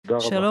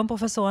תודה רבה. שלום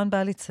פרופסור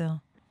בליצר.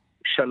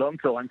 שלום,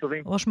 צהריים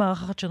טובים. ראש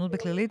מערך החדשנות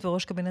בכללית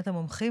וראש קבינט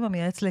המומחים,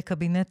 המייעץ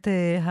לקבינט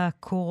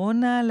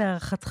הקורונה.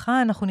 להערכתך,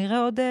 אנחנו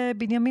נראה עוד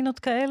בנימינות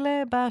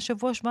כאלה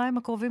בשבוע-שבועיים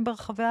הקרובים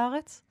ברחבי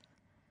הארץ?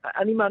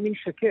 אני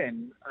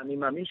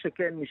מאמין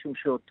שכן, משום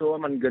שאותו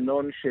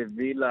המנגנון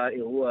שהביא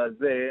לאירוע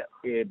הזה,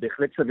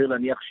 בהחלט סביר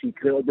להניח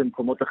שיקרה עוד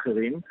במקומות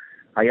אחרים.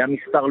 היה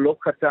מספר לא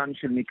קטן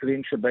של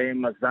מקרים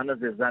שבהם הזן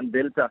הזה, זן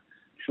דלטה,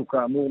 שהוא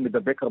כאמור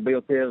מדבק הרבה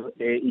יותר,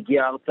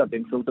 הגיע ארצה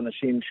באמצעות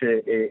אנשים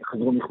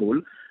שחזרו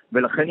מחול,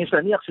 ולכן יש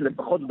להניח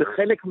שלפחות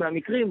בחלק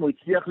מהמקרים הוא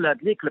הצליח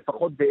להדליק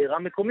לפחות בעירה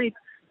מקומית,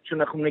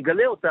 שאנחנו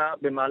נגלה אותה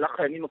במהלך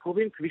הימים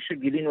הקרובים, כפי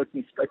שגילינו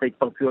את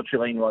ההתפרצויות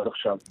שראינו עד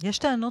עכשיו. יש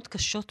טענות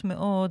קשות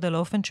מאוד על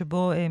האופן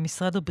שבו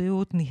משרד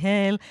הבריאות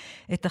ניהל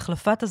את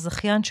החלפת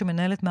הזכיין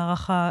שמנהל את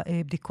מערך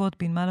הבדיקות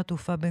בנמל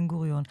התעופה בן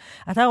גוריון.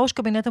 אתה ראש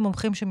קבינט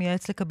המומחים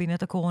שמייעץ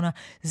לקבינט הקורונה.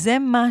 זה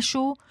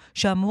משהו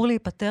שאמור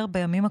להיפטר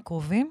בימים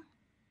הקרובים?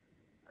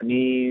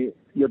 אני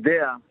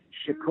יודע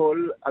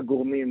שכל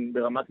הגורמים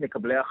ברמת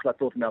מקבלי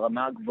ההחלטות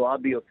מהרמה הגבוהה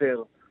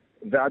ביותר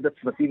ועד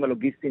הצוותים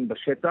הלוגיסטיים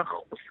בשטח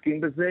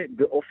עוסקים בזה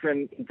באופן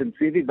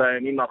אינטנסיבי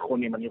בימים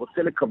האחרונים. אני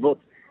רוצה לקוות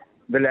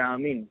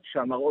ולהאמין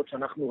שהמראות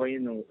שאנחנו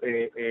ראינו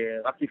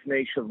רק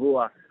לפני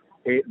שבוע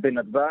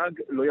בנתב"ג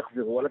לא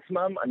יחזרו על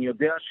עצמם. אני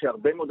יודע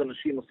שהרבה מאוד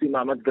אנשים עושים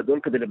מאמץ גדול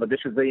כדי לוודא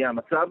שזה יהיה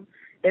המצב.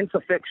 אין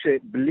ספק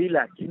שבלי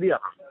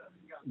להצליח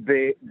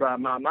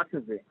במאמץ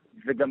הזה,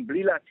 וגם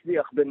בלי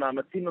להצליח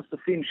במאמצים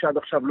נוספים שעד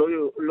עכשיו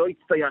לא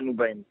הצטיינו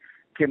בהם,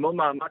 כמו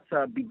מאמץ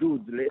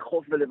הבידוד,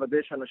 לאכוף ולוודא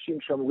שאנשים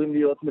שאמורים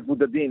להיות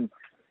מבודדים,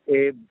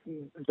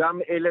 גם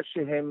אלה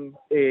שהם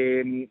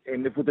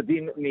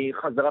מבודדים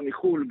מחזרה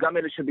מחול, גם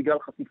אלה שבגלל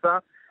חשיפה,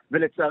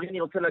 ולצערי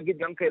אני רוצה להגיד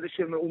גם כאלה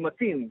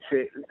שמאומתים,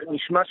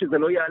 שנשמע שזה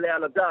לא יעלה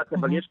על הדעת,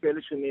 אבל יש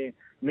כאלה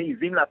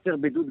שמעיזים להפר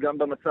בידוד גם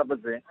במצב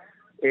הזה.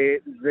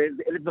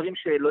 אלה דברים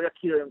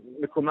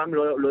מקומם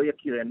לא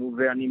יכירנו,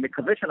 ואני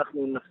מקווה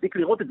שאנחנו נפסיק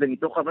לראות את זה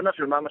מתוך הבנה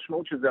של מה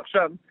המשמעות שזה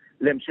עכשיו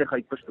להמשך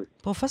ההתפשטות.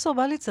 פרופסור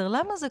בליצר,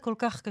 למה זה כל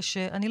כך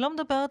קשה? אני לא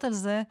מדברת על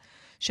זה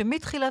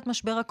שמתחילת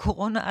משבר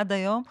הקורונה עד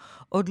היום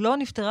עוד לא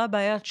נפתרה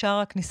בעיית שער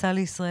הכניסה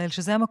לישראל,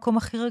 שזה המקום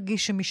הכי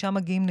רגיש שמשם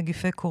מגיעים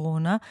נגיפי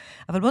קורונה,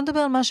 אבל בואו נדבר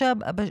על מה שהיה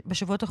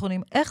בשבועות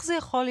האחרונים. איך זה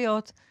יכול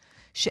להיות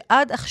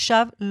שעד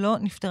עכשיו לא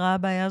נפתרה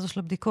הבעיה הזו של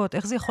הבדיקות?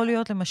 איך זה יכול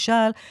להיות,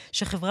 למשל,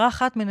 שחברה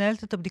אחת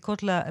מנהלת את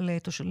הבדיקות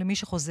למי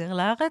שחוזר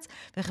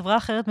לארץ, וחברה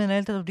אחרת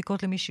מנהלת את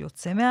הבדיקות למי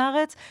שיוצא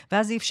מהארץ,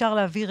 ואז אי אפשר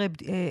להעביר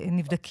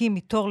נבדקים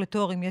מתור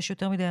לתור אם יש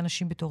יותר מדי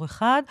אנשים בתור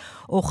אחד,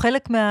 או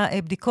חלק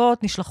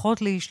מהבדיקות נשלחות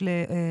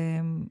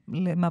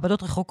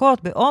למעבדות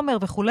רחוקות, בעומר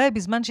וכו',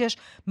 בזמן שיש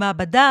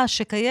מעבדה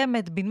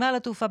שקיימת בנמל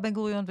התעופה בן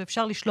גוריון,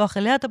 ואפשר לשלוח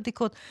אליה את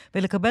הבדיקות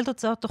ולקבל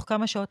תוצאות תוך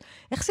כמה שעות.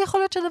 איך זה יכול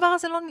להיות שהדבר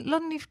הזה לא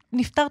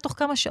נפתר תוך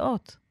כמה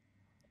שעות?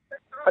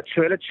 את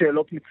שואלת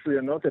שאלות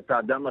מצוינות, את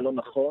האדם הלא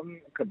נכון.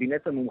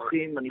 קבינט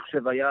המומחים, אני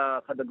חושב, היה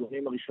אחד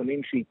הגורמים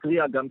הראשונים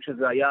שהטריע, גם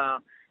כשזה היה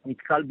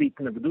נתקל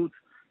בהתנגדות,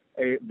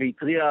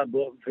 והטריע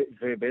בו,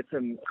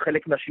 ובעצם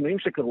חלק מהשינויים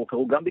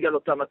קרו גם בגלל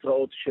אותם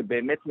התראות,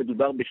 שבאמת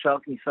מדובר בשער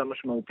כניסה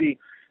משמעותי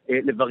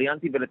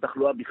לווריאנטי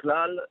ולתחלואה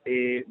בכלל,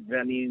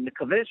 ואני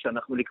מקווה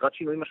שאנחנו לקראת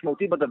שינוי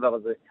משמעותי בדבר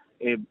הזה,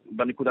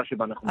 בנקודה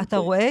שבה אנחנו... אתה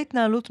רואה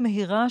התנהלות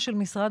מהירה של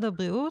משרד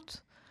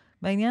הבריאות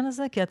בעניין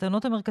הזה? כי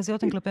הטענות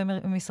המרכזיות הן כלפי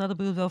משרד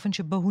הבריאות והאופן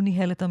שבו הוא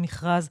ניהל את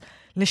המכרז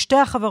לשתי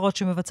החברות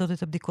שמבצעות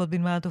את הבדיקות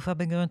בנמל התעופה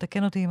בן גוריון.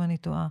 תקן אותי אם אני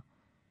טועה.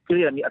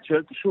 תראי, את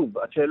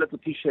שואלת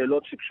אותי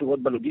שאלות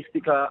שקשורות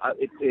בלוגיסטיקה,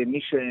 את מי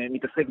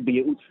שמתעסק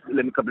בייעוץ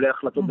למקבלי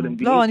החלטות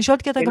ולמדיניות. לא, אני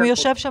שואלת כי אתה גם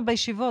יושב שם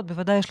בישיבות,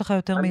 בוודאי יש לך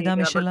יותר מידע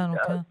משלנו.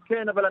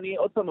 כן, אבל אני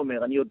עוד פעם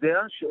אומר, אני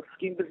יודע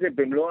שעוסקים בזה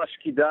במלוא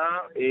השקידה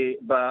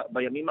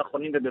בימים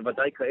האחרונים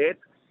ובוודאי כעת,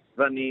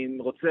 ואני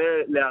רוצה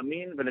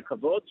להאמין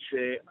ולקוות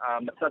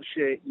שהמצב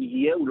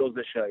שיהיה הוא לא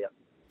זה שהיה.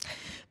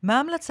 מה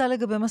ההמלצה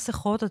לגבי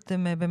מסכות?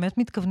 אתם באמת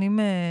מתכוונים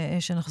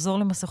שנחזור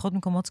למסכות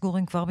במקומות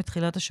סגורים כבר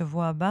בתחילת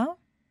השבוע הבא?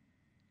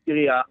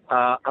 תראי,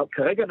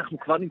 כרגע אנחנו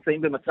כבר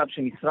נמצאים במצב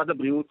שמשרד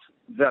הבריאות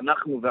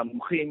ואנחנו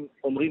והמומחים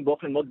אומרים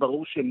באופן מאוד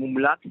ברור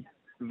שמומלץ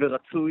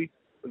ורצוי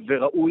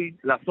וראוי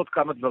לעשות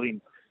כמה דברים.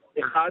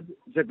 אחד,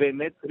 זה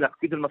באמת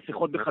להקפיד על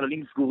מסכות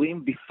בחללים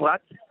סגורים,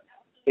 בפרט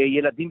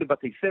ילדים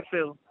בבתי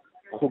ספר,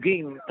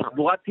 חוגים,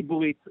 תחבורה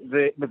ציבורית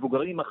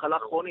ומבוגרים עם מחלה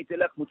כרונית.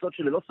 אלה הקבוצות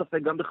שללא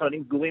ספק גם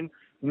בחללים סגורים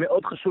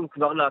מאוד חשוב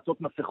כבר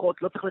לעטות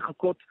מסכות, לא צריך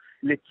לחכות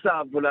לצו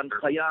או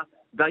להנחיה,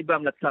 די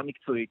בהמלצה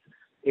מקצועית.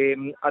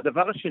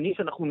 הדבר השני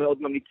שאנחנו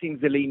מאוד ממליצים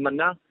זה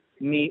להימנע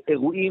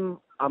מאירועים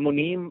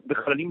המוניים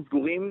בחללים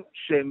סגורים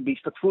שהם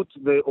בהשתתפות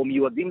או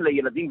מיועדים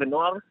לילדים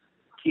ונוער,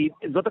 כי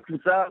זאת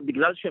הקבוצה,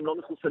 בגלל שהם לא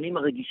מחוסנים,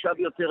 הרגישה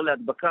ביותר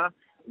להדבקה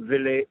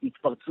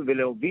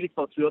ולהוביל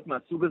התפרצויות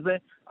מהסוג הזה.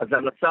 אז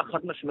ההמלצה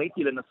החד משמעית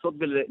היא לנסות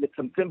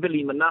ולצמצם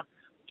ולהימנע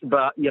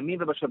בימים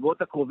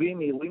ובשבועות הקרובים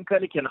מאירועים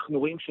כאלה, כי אנחנו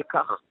רואים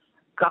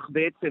שכך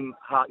בעצם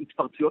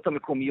ההתפרצויות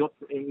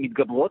המקומיות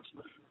מתגברות.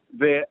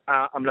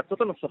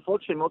 וההמלצות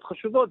הנוספות שהן מאוד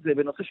חשובות זה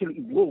בנושא של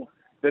עברור.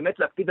 באמת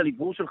להקפיד על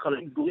עברור של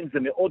חללים סגורים זה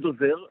מאוד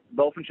עוזר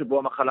באופן שבו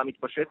המחלה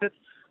מתפשטת.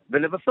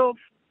 ולבסוף,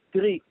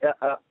 תראי,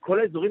 כל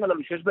האזורים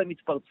הללו שיש בהם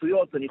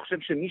התפרצויות, אני חושב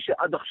שמי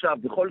שעד עכשיו,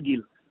 בכל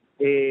גיל,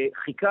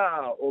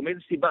 חיכה או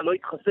מאיזו סיבה לא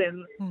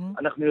התחסן,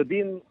 אנחנו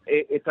יודעים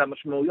את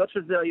המשמעויות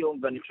של זה היום,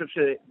 ואני חושב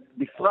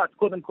שבפרט,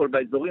 קודם כל,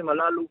 באזורים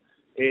הללו,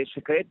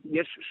 שכעת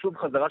יש שוב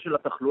חזרה של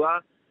התחלואה,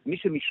 מי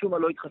שמשום מה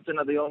לא התחסן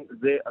עד היום,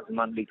 זה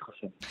הזמן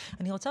להתחסן.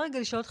 אני רוצה רגע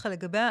לשאול אותך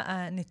לגבי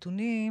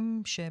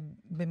הנתונים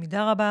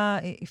שבמידה רבה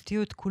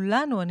הפתיעו את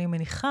כולנו, אני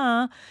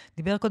מניחה,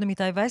 דיבר קודם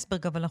איתי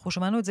וייסברג, אבל אנחנו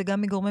שמענו את זה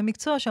גם מגורמי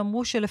מקצוע,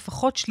 שאמרו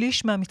שלפחות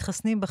שליש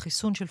מהמתחסנים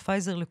בחיסון של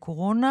פייזר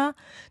לקורונה,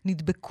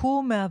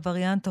 נדבקו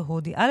מהווריאנט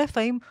ההודי. א',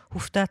 האם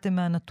הופתעתם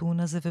מהנתון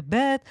הזה? וב',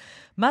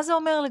 מה זה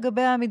אומר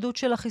לגבי העמידות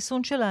של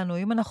החיסון שלנו?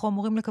 אם אנחנו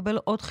אמורים לקבל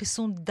עוד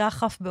חיסון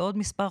דחף בעוד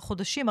מספר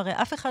חודשים, הרי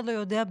אף אחד לא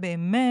יודע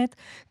באמת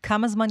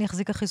כמה זמן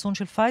יחזיק החיסון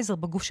של פייזר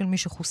בגוף של מי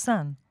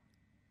שחוסן.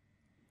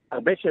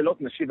 הרבה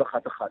שאלות, נשיב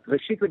אחת.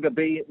 ראשית,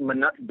 לגבי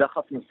מנת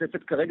דחף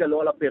נוספת, כרגע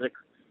לא על הפרק.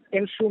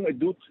 אין שום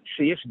עדות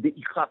שיש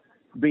דעיכה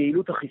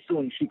ביעילות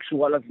החיסון שהיא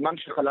קשורה לזמן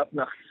שחלף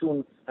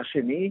מהחיסון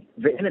השני,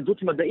 ואין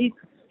עדות מדעית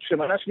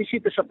שמנה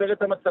שלישית תשפר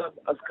את המצב.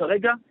 אז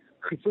כרגע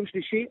חיסון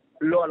שלישי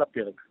לא על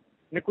הפרק.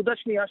 נקודה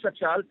שנייה שאת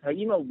שאלת,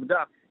 האם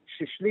העובדה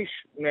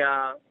ששליש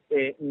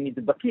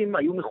מהנדבקים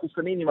היו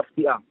מחוסנים היא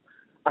מפתיעה?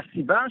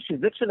 הסיבה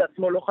שזה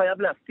כשלעצמו לא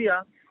חייב להפתיע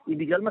היא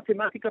בגלל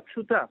מתמטיקה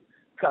פשוטה.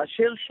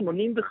 כאשר 85%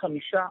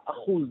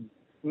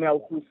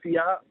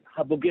 מהאוכלוסייה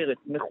הבוגרת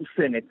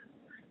מחוסנת,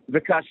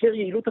 וכאשר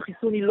יעילות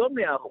החיסון היא לא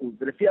 100%,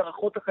 ולפי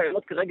הערכות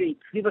הקיימות כרגע היא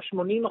סביב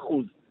ה-80%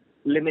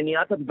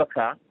 למניעת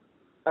הדבקה,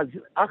 אז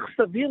אך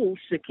סביר הוא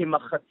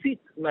שכמחצית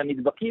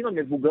מהנדבקים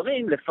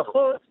המבוגרים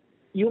לפחות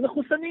יהיו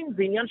מחוסנים,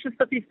 זה עניין של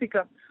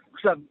סטטיסטיקה.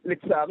 עכשיו,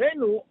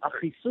 לצערנו,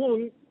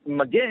 החיסון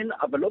מגן,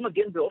 אבל לא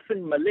מגן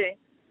באופן מלא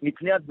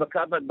מפני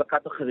הדבקה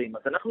והדבקת אחרים.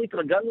 אז אנחנו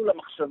התרגלנו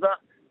למחשבה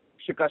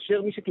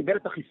שכאשר מי שקיבל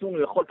את החיסון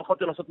הוא יכול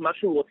פחות לעשות מה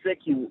שהוא רוצה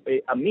כי הוא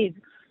עמיד,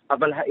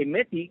 אבל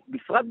האמת היא,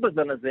 בפרט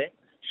בזן הזה,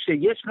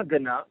 שיש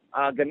הגנה,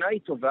 ההגנה היא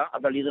טובה,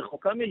 אבל היא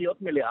רחוקה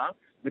מלהיות מלאה,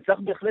 וצריך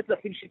בהחלט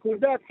להפעיל שיקול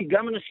דעת, כי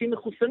גם אנשים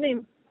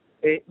מחוסנים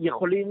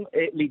יכולים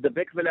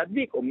להידבק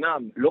ולהדביק,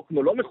 אומנם לא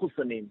כמו לא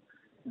מחוסנים,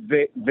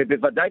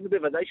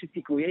 ובוודאי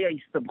שסיכויי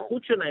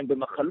ההסתבכות שלהם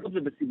במחלות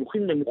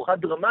ובסיבוכים נמוכה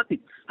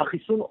דרמטית.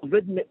 החיסון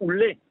עובד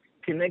מעולה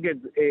כנגד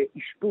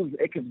אשפוז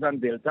עקב זן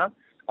דלתא,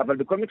 אבל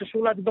בכל מה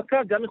שקשור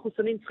להדבקה, גם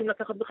מחוסנים צריכים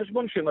לקחת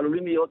בחשבון שהם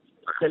עלולים להיות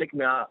חלק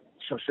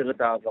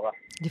מהשרשרת העברה.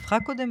 דיווחה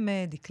קודם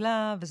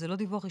דקלה, וזה לא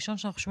דיווח ראשון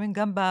שאנחנו שומעים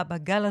גם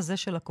בגל הזה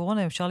של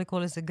הקורונה, אפשר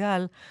לקרוא לזה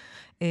גל,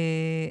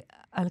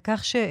 על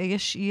כך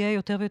שיהיה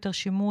יותר ויותר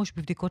שימוש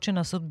בבדיקות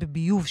שנעשות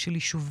בביוב של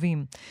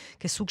יישובים,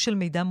 כסוג של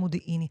מידע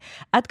מודיעיני.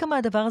 עד כמה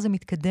הדבר הזה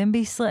מתקדם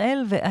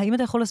בישראל, והאם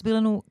אתה יכול להסביר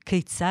לנו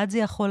כיצד זה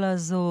יכול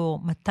לעזור,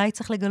 מתי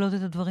צריך לגלות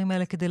את הדברים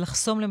האלה, כדי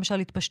לחסום למשל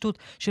התפשטות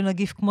של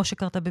נגיף כמו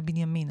שקרתה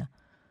בבנימינה?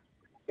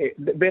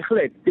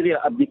 בהחלט. תראי,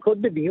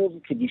 הבדיקות בביוב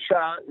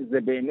כגישה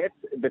זה באמת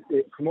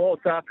כמו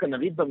אותה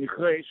כנרית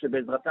במכרה,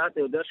 שבעזרתה אתה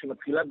יודע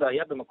שמתחילה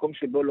בעיה במקום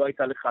שבו לא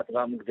הייתה לך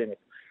התראה מוקדמת.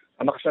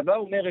 המחשבה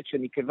אומרת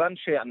שמכיוון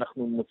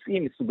שאנחנו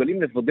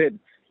מסוגלים לבודד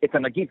את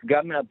הנגיף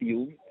גם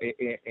מהביוב,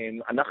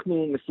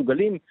 אנחנו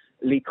מסוגלים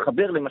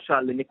להתחבר למשל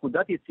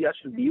לנקודת יציאה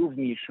של ביוב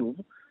מיישוב,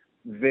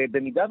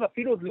 ובמידה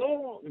ואפילו עוד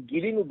לא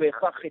גילינו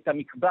בהכרח את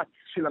המקבץ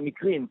של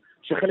המקרים,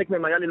 שחלק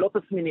מהם היה ללא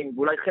תסמינים,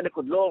 ואולי חלק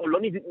עוד לא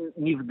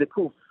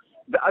נבדקו,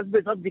 ואז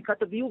בעזרת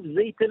בדיקת הביוב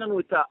זה ייתן לנו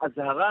את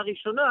ההזהרה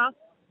הראשונה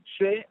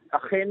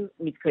שאכן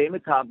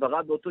מתקיימת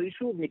העברה באותו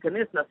יישוב,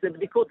 ניכנס, נעשה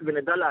בדיקות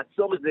ונדע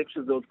לעצור את זה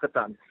כשזה עוד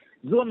קטן.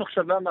 זו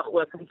המחשבה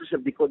מאחורי הקונספט של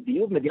בדיקות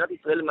ביוב. מדינת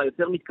ישראל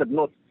מהיותר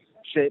מתקדמות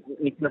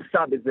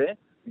שנתנסה בזה,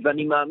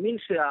 ואני מאמין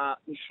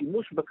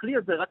שהשימוש בכלי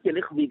הזה רק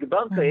ילך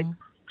ויגבר כעת,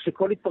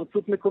 כשכל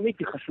התפרצות מקומית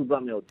היא חשובה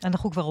מאוד.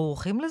 אנחנו כבר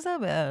עורכים לזה?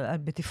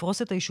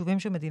 בתפרוסת היישובים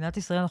של מדינת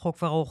ישראל אנחנו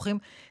כבר עורכים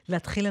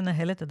להתחיל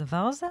לנהל את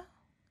הדבר הזה?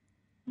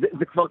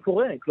 זה כבר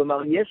קורה,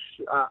 כלומר,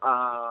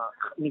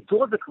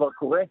 הניטור הזה כבר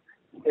קורה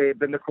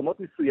במקומות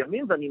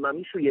מסוימים, ואני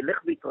מאמין שהוא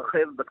ילך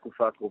ויתרחב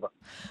בתקופה הקרובה.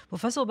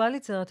 פרופסור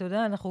בליצר, אתה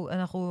יודע,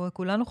 אנחנו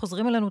כולנו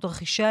חוזרים אלינו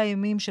תרחישי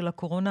הימים של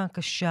הקורונה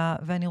הקשה,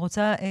 ואני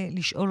רוצה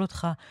לשאול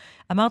אותך,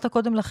 אמרת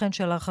קודם לכן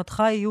שלהערכתך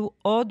יהיו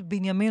עוד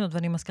בנימינות,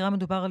 ואני מזכירה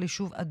מדובר על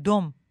יישוב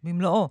אדום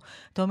במלואו.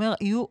 אתה אומר,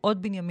 יהיו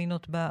עוד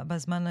בנימינות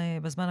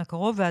בזמן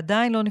הקרוב,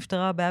 ועדיין לא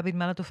נפתרה הבעיה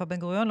בנמל התעופה בן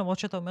גוריון, למרות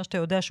שאתה אומר שאתה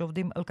יודע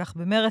שעובדים על כך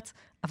במרץ,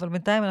 אבל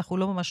בינתיים אנחנו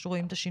לא ממש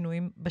רואים את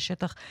השינויים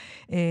בשטח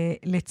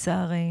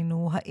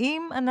לצערנו.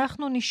 האם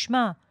אנחנו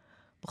נשמע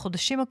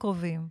בחודשים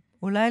הקרובים,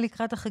 אולי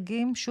לקראת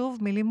החגים, שוב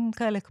מילים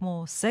כאלה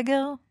כמו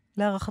סגר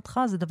להערכתך?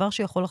 זה דבר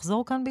שיכול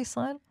לחזור כאן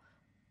בישראל?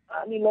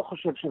 אני לא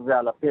חושב שזה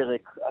על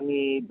הפרק.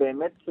 אני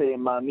באמת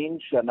מאמין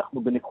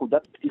שאנחנו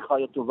בנקודת פתיחה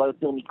טובה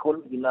יותר מכל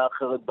מדינה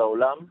אחרת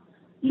בעולם,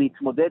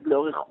 להתמודד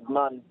לאורך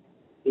זמן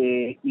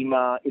עם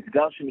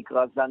האתגר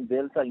שנקרא זן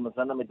דלתא, עם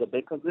הזן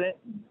המדבק הזה,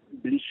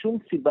 בלי שום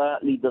סיבה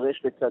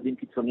להידרש לצעדים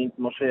קיצוניים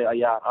כמו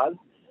שהיה אז.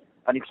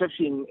 אני חושב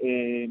שאם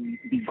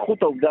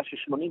בזכות העובדה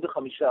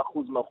ש85%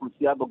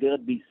 מהאוכלוסייה הבוגרת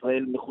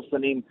בישראל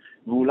מחוסנים,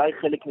 ואולי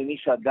חלק ממי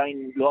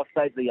שעדיין לא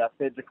עשה את זה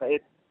יעשה את זה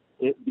כעת,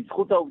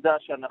 בזכות העובדה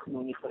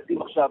שאנחנו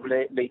נכנסים עכשיו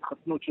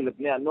להתחסנות של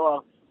בני הנוער,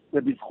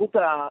 ובזכות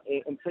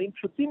האמצעים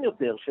פשוטים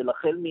יותר של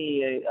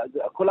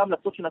כל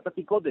ההמלצות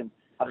שנתתי קודם,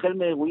 החל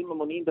מאירועים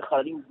המוניים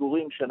בחללים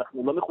סגורים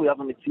שאנחנו לא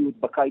מחויב המציאות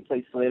בקיץ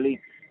הישראלי,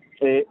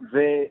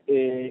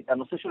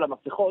 והנושא של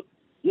המסכות,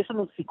 יש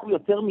לנו סיכוי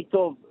יותר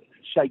מטוב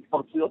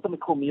שההתפרצויות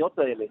המקומיות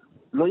האלה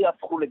לא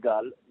יהפכו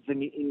לגל,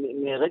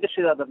 ומרגע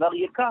שהדבר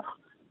יהיה כך,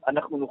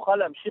 אנחנו נוכל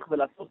להמשיך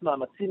ולעשות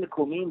מאמצים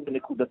מקומיים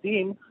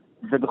ונקודתיים,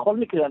 ובכל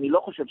מקרה אני לא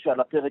חושב שעל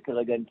הפרק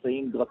כרגע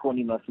אמצעים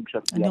דרקוניים מהסוג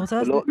שהצליח.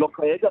 לא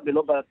כרגע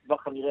ולא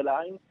בטווח הנראה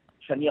לעין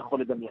שאני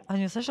יכול לדמיין.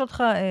 אני רוצה לשאול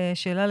אותך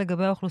שאלה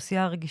לגבי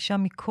האוכלוסייה הרגישה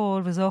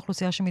מכל, וזו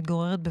האוכלוסייה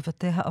שמתגוררת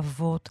בבתי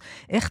האבות.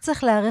 איך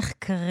צריך להיערך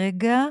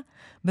כרגע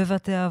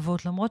בבתי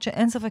האבות? למרות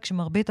שאין ספק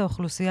שמרבית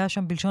האוכלוסייה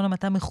שם בלשון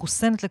המעטה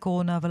מחוסנת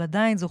לקורונה, אבל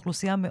עדיין זו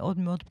אוכלוסייה מאוד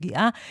מאוד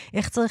פגיעה.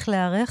 איך צריך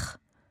להיערך?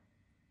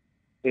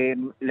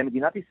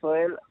 למדינת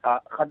ישראל,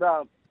 אחד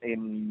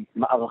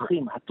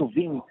המערכים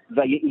הטובים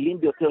והיעילים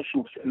ביותר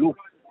שהופעלו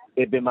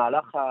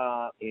במהלך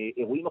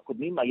האירועים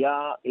הקודמים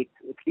היה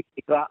כלי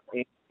שנקרא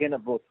מגן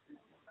אבות.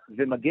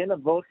 ומגן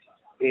אבות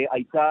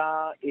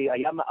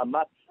היה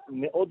מאמץ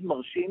מאוד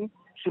מרשים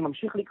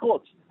שממשיך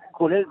לקרות,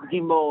 כולל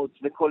דגימות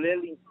וכולל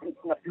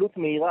התנפלות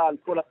מהירה על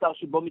כל אתר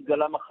שבו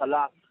מתגלה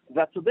מחלה.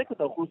 ואת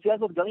צודקת, האוכלוסייה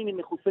הזאת גם אם היא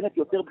מחוסנת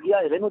יותר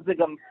פגיעה, הראינו את זה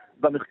גם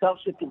במחקר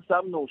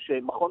שפרסמנו,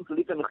 שמכון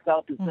כללית למחקר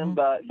פרסם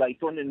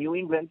בעיתון ניו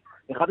אינגלנד.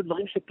 אחד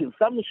הדברים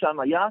שפרסמנו שם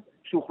היה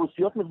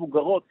שאוכלוסיות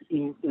מבוגרות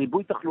עם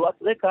ריבוי תחלואת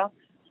רקע,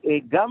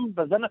 גם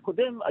בזן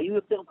הקודם היו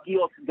יותר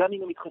פגיעות, גם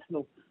אם הם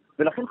התחסנו.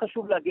 ולכן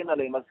חשוב להגן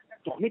עליהם. אז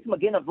תוכנית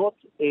מגן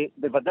אבות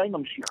בוודאי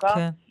ממשיכה,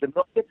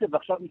 במלוא קצב,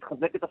 ועכשיו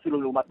מתחזקת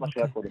אפילו לעומת מה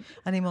שהיה קודם.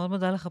 אני מאוד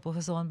מודה לך,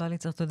 פרופסור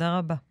בליצר, תודה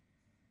רבה.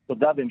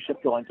 תודה, בהמשך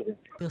צהריים טובים.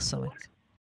 פרסומת.